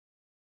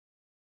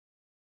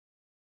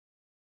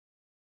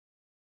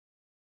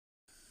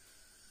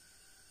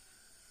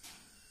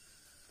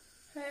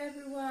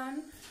everyone.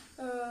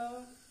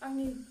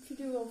 आंनि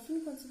भिडिअआव फिन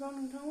खनसेबाव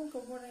नोंथांमोनखौ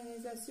बरायनाय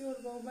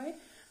जासिहरबावबाय।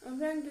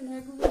 ओमफ्राय आं दिनै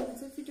गुबुन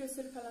मोनसे भिडिअ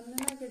शेयार खालामनो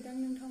नागिरदों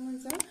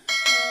नोंथांमोनजों।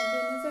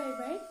 बेनो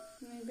जाहैबाय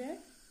नैबे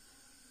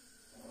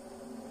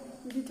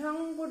बिथां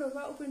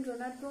बड'फा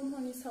उपेन्द्रनाथ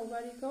ब्रह्मनि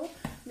सावगारिखौ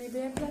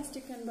नैबे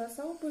प्लास्टिक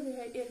केनभासआव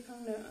बोरैहाय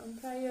एरखांनो।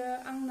 ओमफ्राय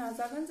आं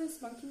नाजागोन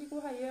जेसेबांखिनिखौ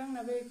हायो।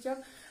 आंनाबो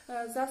एक्जाक्ट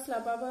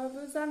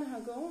जास्लाबाबाबो जानो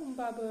हागौ,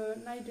 होमबाबो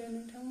नायदो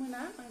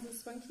नोंथांमोना। आं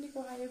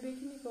जेसेबांखिनिखौ हायो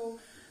बेखिनिखौ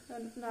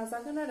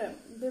नाजागोन आरो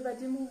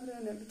बेबायदि महर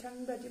होनो,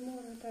 बिथांनि बायदि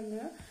महर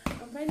होथारनो।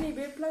 ओमफ्राय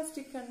नैबे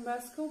प्लास्टिक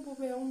केनभासखौ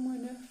बबेयाव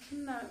मोनो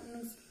होनना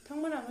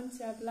नोंथांमोना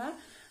मिथियाब्ला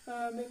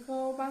बेखौ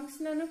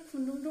बांसिनानो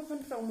खुन्दुं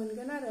दखानफ्राव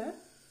मोनगोन आरो।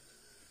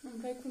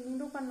 ओमफ्राय खुन्दुं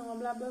दखान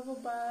नङाब्लाबो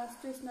बबेबा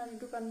स्टेशनारि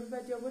दखान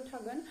बेबायदियावबो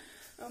थागोन।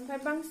 ओमफ्राय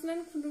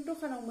बांसिनानो खुन्दुं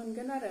दखानाव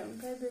मोनगोन आरो।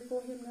 ओमफ्राय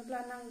बेखौ हेबनोब्ला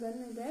नांगोन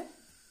नैबे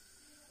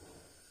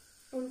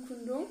उल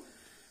खुन्दुं,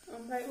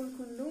 ओमफ्राय उल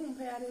खुन्दुं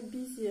ओमफ्राय आरो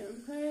बिजि।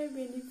 ओमफ्राय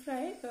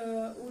बेनिफ्राय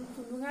उल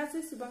खुन्दुङा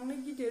जेसेबांनो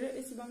गिदिर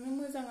एसेबांनो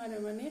मोजां आरो,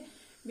 माने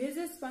बे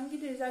जेसेबां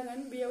गिदिर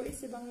जागोन बेयाव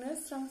एसेबांनो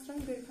स्रां स्रां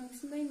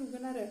बेरखांसिननाय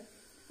नुगोन आरो।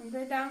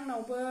 ओमफ्राय दा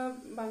आंनावबो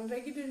बांद्राय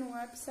गिदिर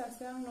नङा,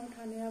 फिसासो आंनाव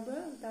थानायाबो।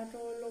 दाथ'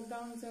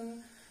 लकडाउनजों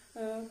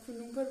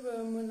खुन्दुंफोरबो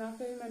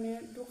मोनाखै, माने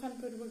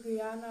दखानफोरबो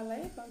गैया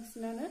नालाय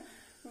बांसिनानो,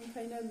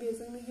 ओंखायनो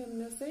बेजोंनो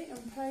हेबनोसै।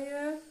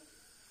 ओमफ्रायो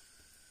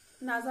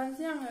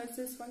नाजानोसै आङो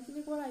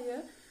जेसेबांखिनिखौ हायो,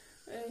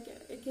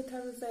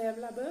 एखेथार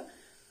जायाब्लाबो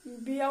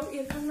बेयाव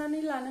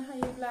एरखांनानै लानो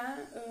हायोब्ला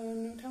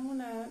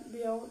नोंथांमोना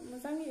बेयाव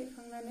मोजाङै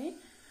एरखांनानै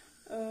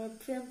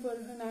फ्रेमफोर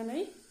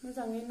होनानै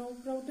मोजाङै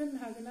न'फ्राव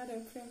दोननो हागोन आरो।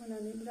 फ्रेम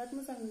होनानै बिराद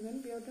मोजां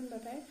नुगोन बेयाव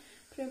दोनबाथाय,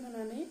 फ्रेम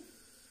होनानै।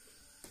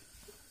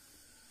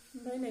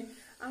 ओमफ्राय नै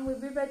आंबो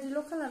बेबायदिल'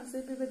 खालामसै,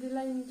 बेबायदि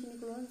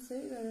लाइनखिनिखौल' होनसै।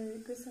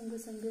 गोसोम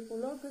गोसोम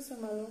बेखौल',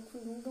 गोसोमाल'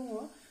 खुन्दुं दङ,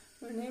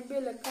 माने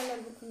बेलेग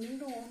कालारबो खुन्दुं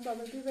दङ,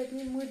 होमबाबो बेबायदि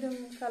मोदोम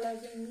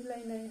कालारजों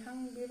मिलायनायहां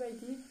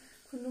बेबायदि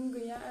खुन्दुं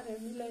गैया आरो।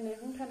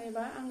 मिलायनायहां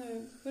थानायबा आङो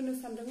होनो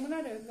सानदोंमोन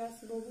आरो,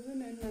 गासिबावबो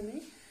होनो होननानै।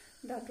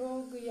 दाथ'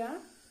 गैया।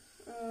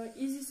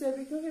 इजिसो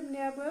बेखौ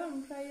हेबनायाबो।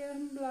 ओमफ्राय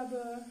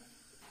होमब्लाबो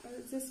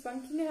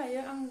जेसेबांखिनि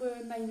हायो आंबो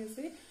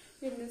नायनोसै,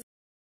 हेबनोसै।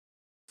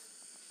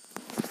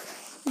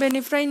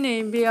 बेनिफ्राय नै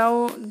बेयाव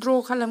ड्र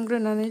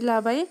खालामग्रोनानै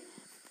लाबाय,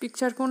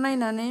 पिक्चारखौ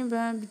नायनानै।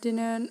 बा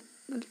बिदिनो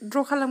ड्र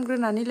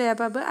खालामग्रोनानै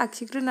लायाबाबो,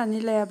 आखिग्रोनानै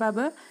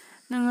लायाबाबो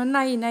नोङो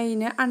नायै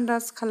नायैनो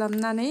आन्दाज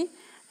खालामनानै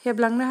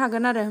हेबलांनो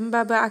हागोन आरो।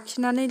 होमबाबो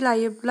आखिनानै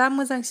लायोब्ला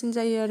मोजांसिन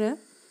जायो आरो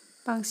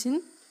बांसिन।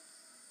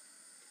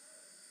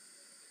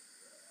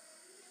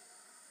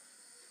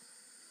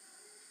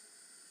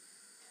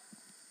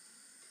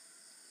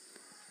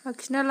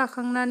 आखिना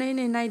लाखांनानै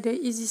नै नायदो,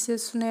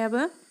 इजिसो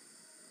सुनायाबो।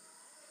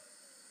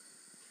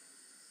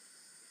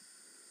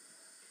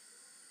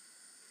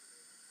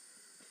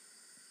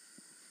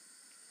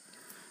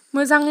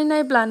 मोजाङै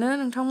नायब्लानो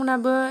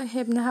नोंथांमोनाबो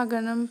हेबनो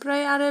हागोन।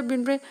 ओमफ्राय आरो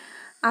बेनिफ्राय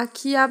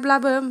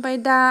आखियाब्लाबो, ओमफ्राय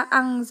दा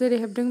आं जेरै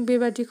हेबदों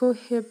बेबादिखौ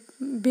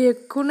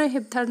बेखौनो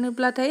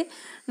हेबथारनोब्लाथाय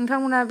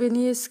नोंथांमोना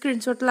बेनि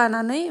स्क्रिनशट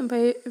लानानै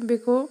ओमफ्राय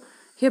बेखौ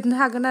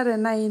हेबनो हागोन आरो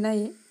नायै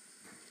नायै।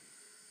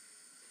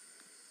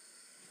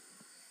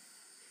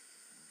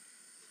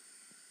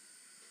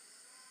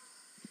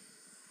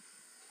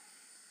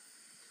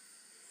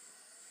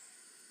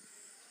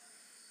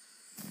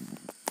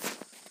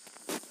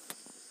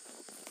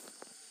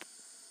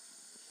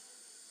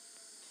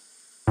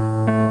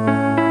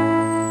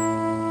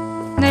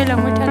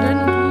 नायलांबाय थादो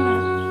नोंथांमोना।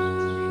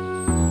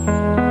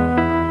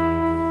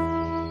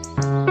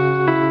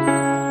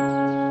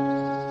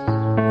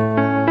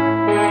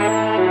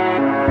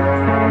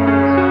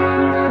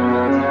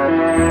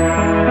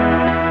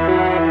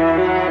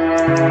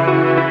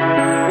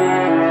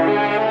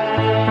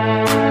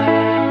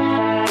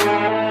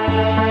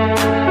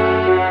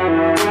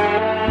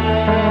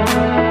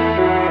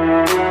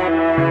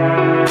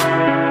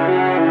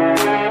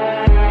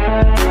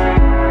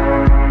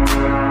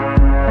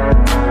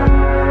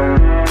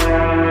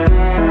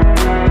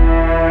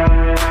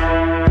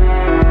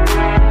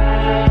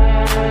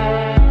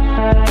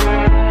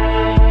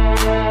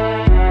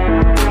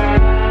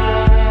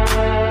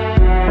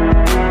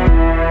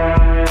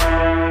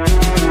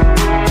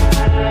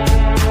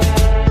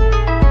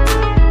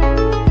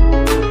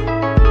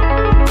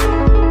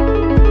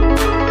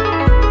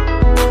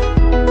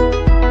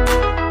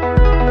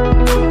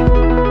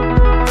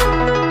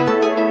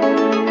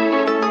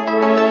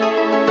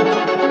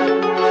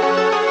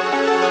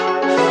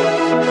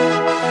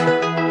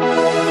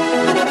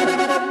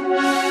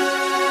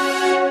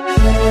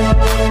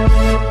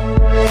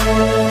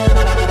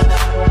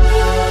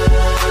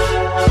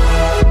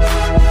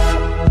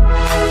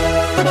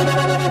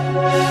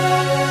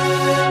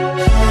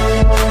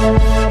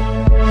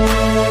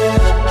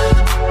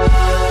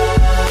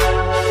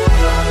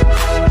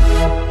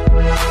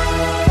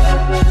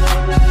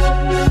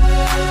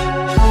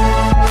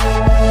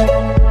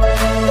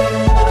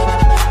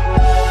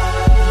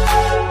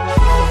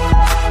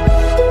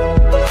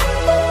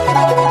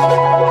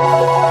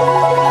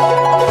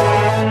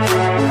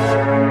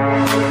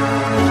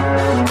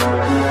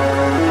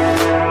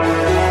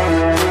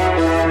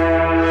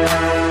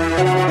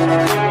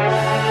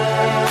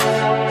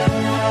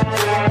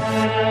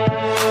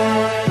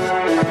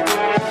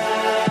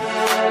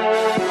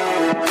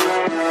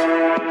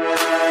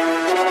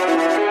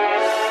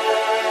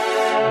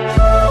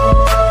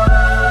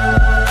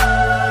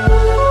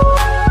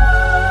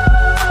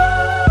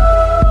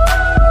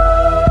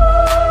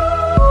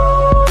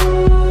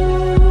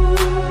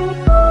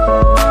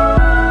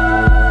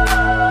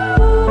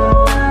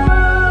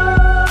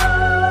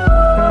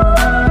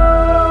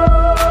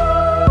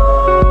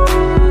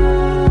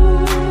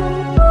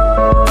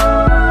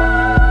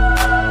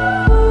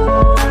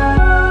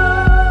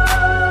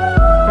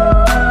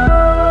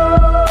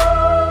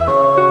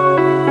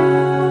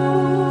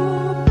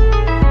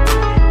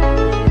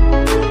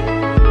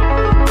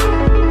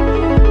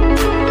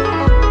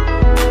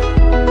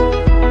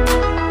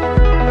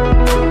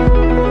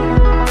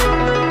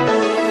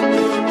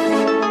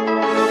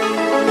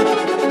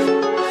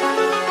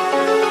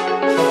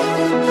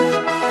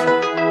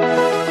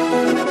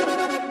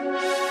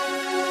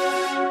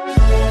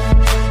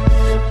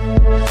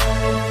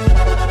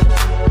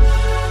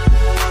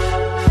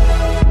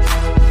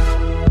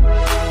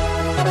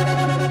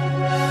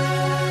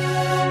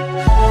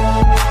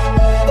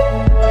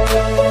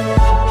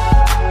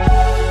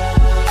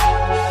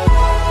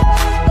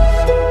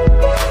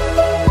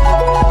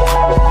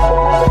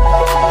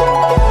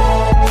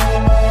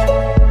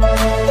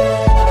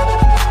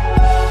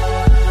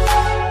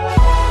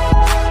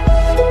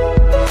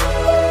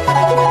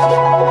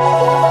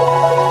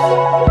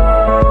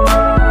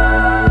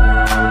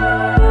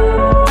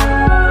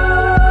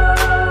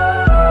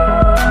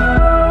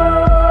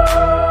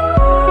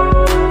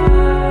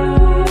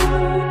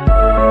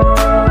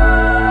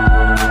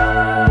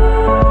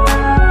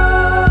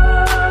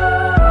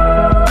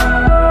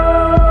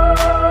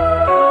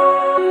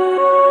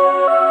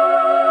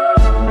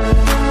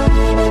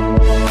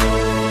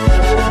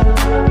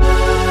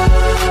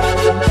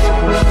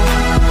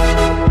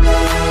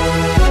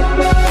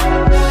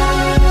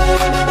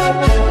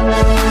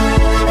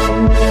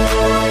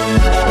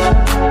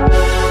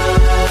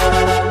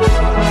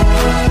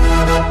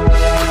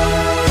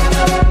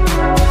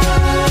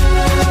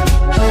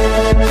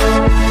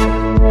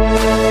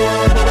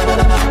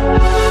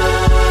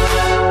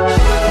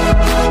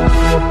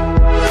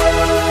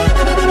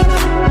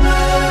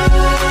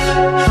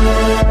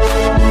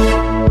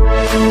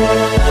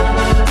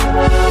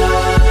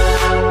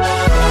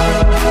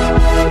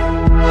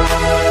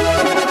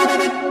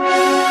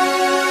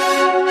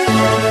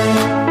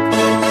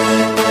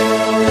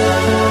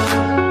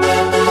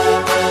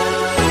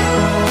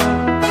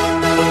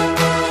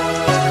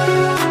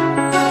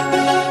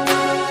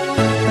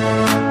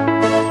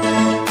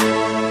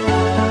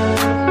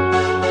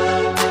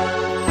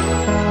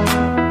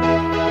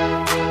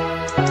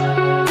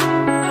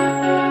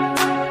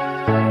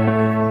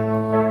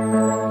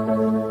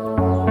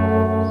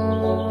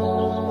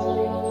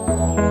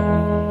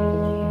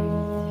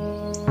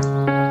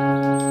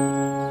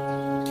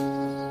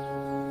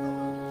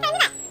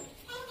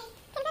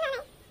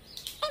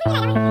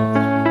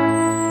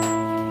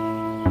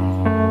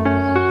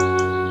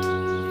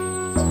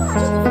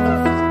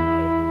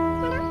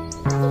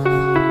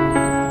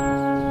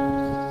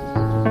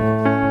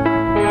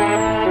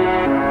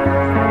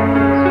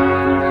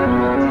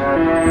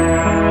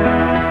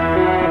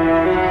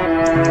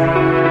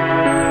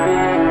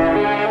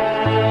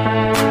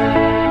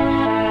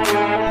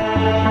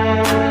 गोजोननाय